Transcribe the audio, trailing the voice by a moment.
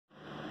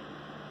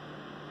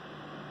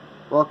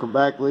Welcome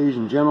back, ladies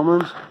and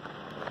gentlemen.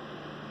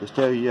 This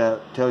tells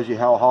you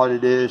how hot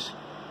it is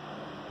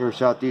here in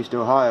Southeast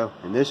Ohio,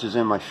 and this is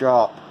in my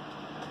shop.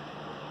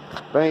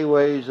 But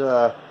anyways,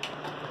 give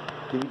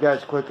you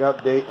guys a quick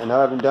update. And I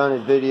haven't done a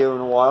video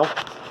in a while.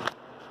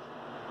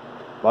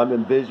 I've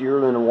been busier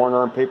than a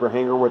one-arm paper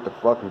hanger with the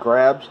fucking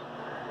crabs.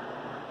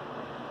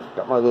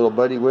 Got my little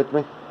buddy with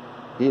me.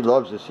 He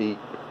loves this heat.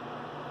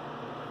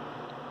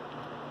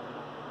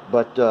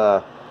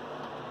 But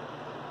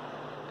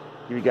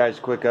give you guys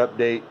a quick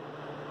update.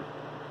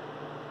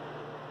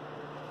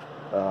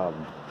 A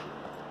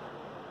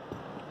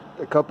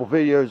couple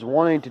videos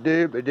wanting to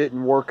do, but it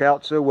didn't work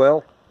out so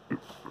well.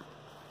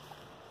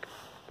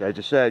 Like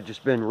I said,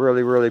 just been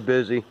really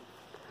busy.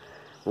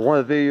 But one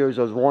of the videos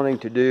I was wanting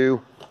to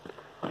do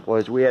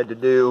was we had to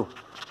do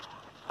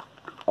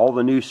all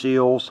the new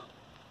seals,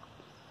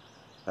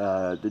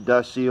 the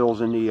dust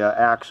seals in the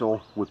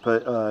axle. We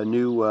put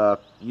new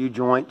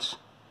U-joints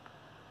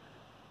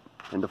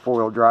and the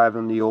four-wheel drive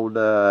in the old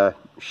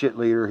shit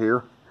leader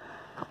here.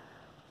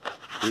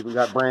 We even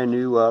got brand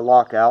new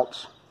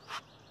lockouts.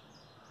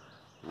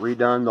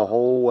 Redone the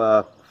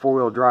whole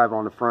four-wheel drive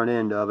on the front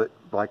end of it.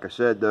 Like I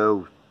said,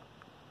 though,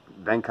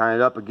 been kind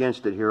of up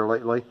against it here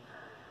lately.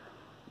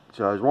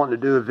 So I was wanting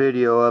to do a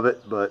video of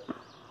it, but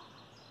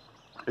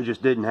I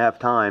just didn't have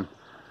time.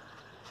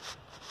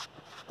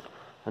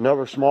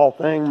 Another small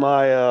thing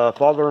my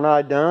father and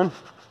I done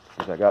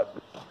is I got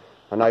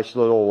a nice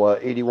little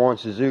 81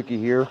 Suzuki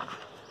here.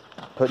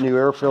 Put new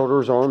air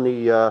filters on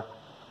the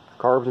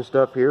carbs and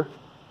stuff here.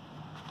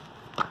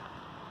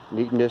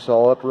 Neaten this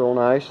all up real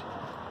nice.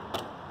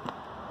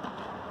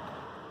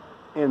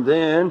 And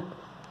then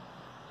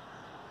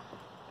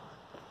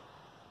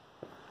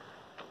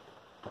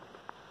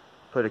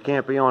put a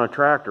Campy on a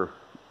tractor.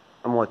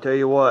 I'm going to tell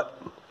you what,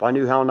 if I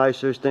knew how nice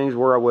those things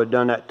were, I would have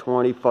done that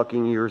 20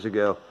 fucking years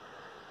ago.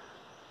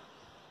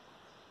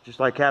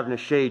 Just like having a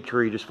shade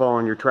tree just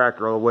following your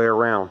tractor all the way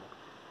around.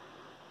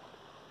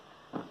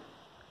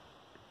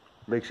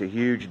 Makes a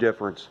huge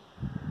difference.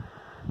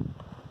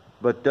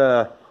 But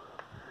the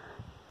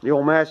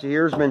old Massey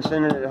here has been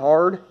sending it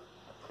hard.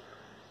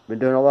 Been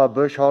doing a lot of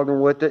bush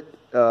hogging with it.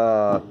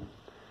 I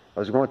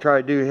was going to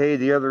try to do hay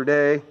the other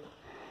day.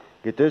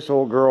 Get this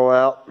old girl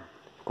out.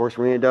 Of course,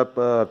 we end up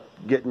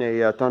getting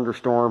a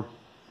thunderstorm.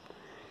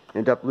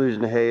 End up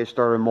losing the hay. It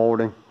started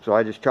molding. So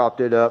I just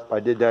chopped it up. I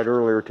did that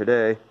earlier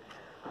today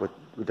with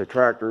the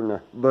tractor and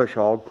the bush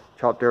hog.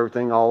 Chopped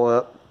everything all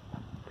up.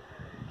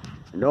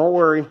 And don't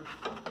worry.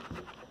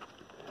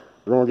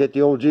 We're going to get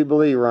the old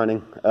Jubilee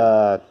running.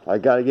 I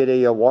got to get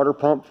a water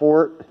pump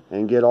for it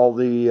and get all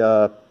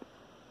the...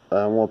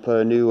 I'm going to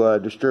put a new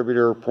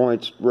distributor,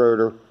 points,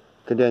 rotor,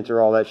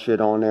 condenser, all that shit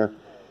on there.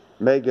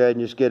 May go ahead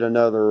and just get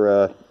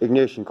another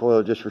ignition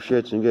coil just for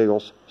shits and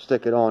giggles.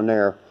 Stick it on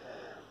there.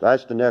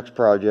 That's the next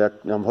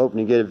project. And I'm hoping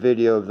to get a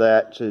video of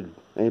that so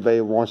anybody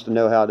who wants to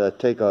know how to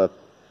take an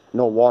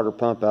old water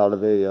pump out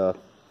of a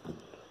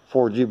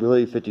Ford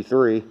Jubilee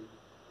 53.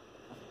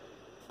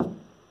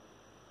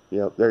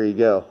 Yep, there you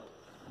go.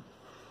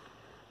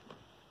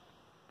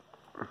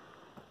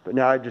 But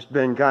now I've just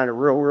been kind of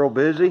real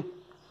busy.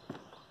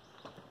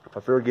 I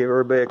figured give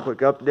everybody a quick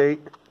update.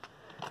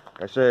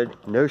 Like I said,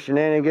 no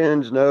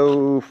shenanigans,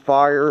 no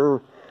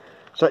fire,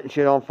 setting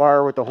shit on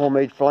fire with the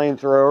homemade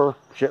flamethrower,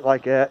 shit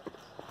like that.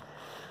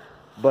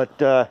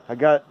 But I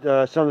got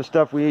some of the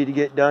stuff we need to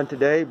get done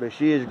today, but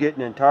she is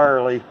getting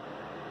entirely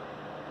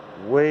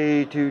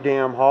way too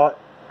damn hot.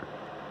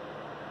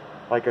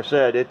 Like I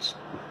said, it's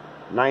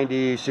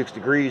 96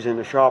 degrees in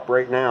the shop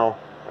right now.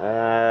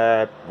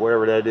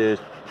 Whatever that is,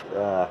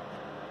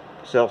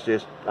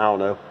 Celsius, I don't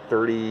know,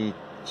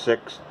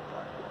 36,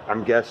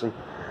 I'm guessing.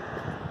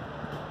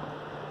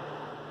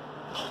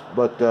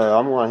 But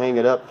I'm going to hang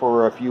it up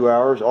for a few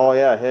hours. Oh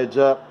yeah, heads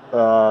up,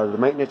 the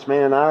maintenance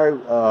man and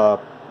I,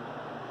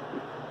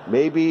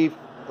 maybe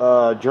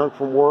junk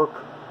from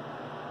work,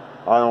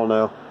 I don't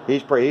know.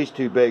 He's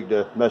too big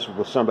to mess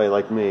with somebody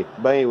like me.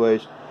 But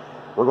anyways,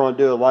 we're going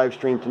to do a live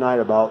stream tonight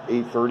about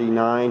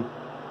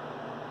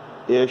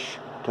 8:39-ish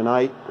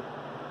tonight.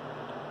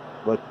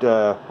 But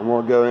I'm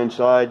going to go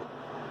inside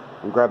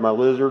and grab my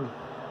lizard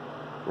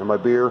and my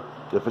beer,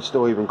 if it's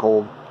still even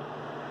cold.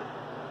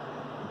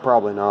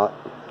 Probably not.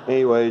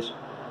 Anyways,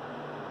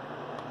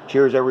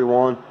 cheers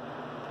everyone.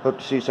 Hope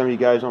to see some of you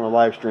guys on the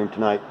live stream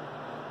tonight.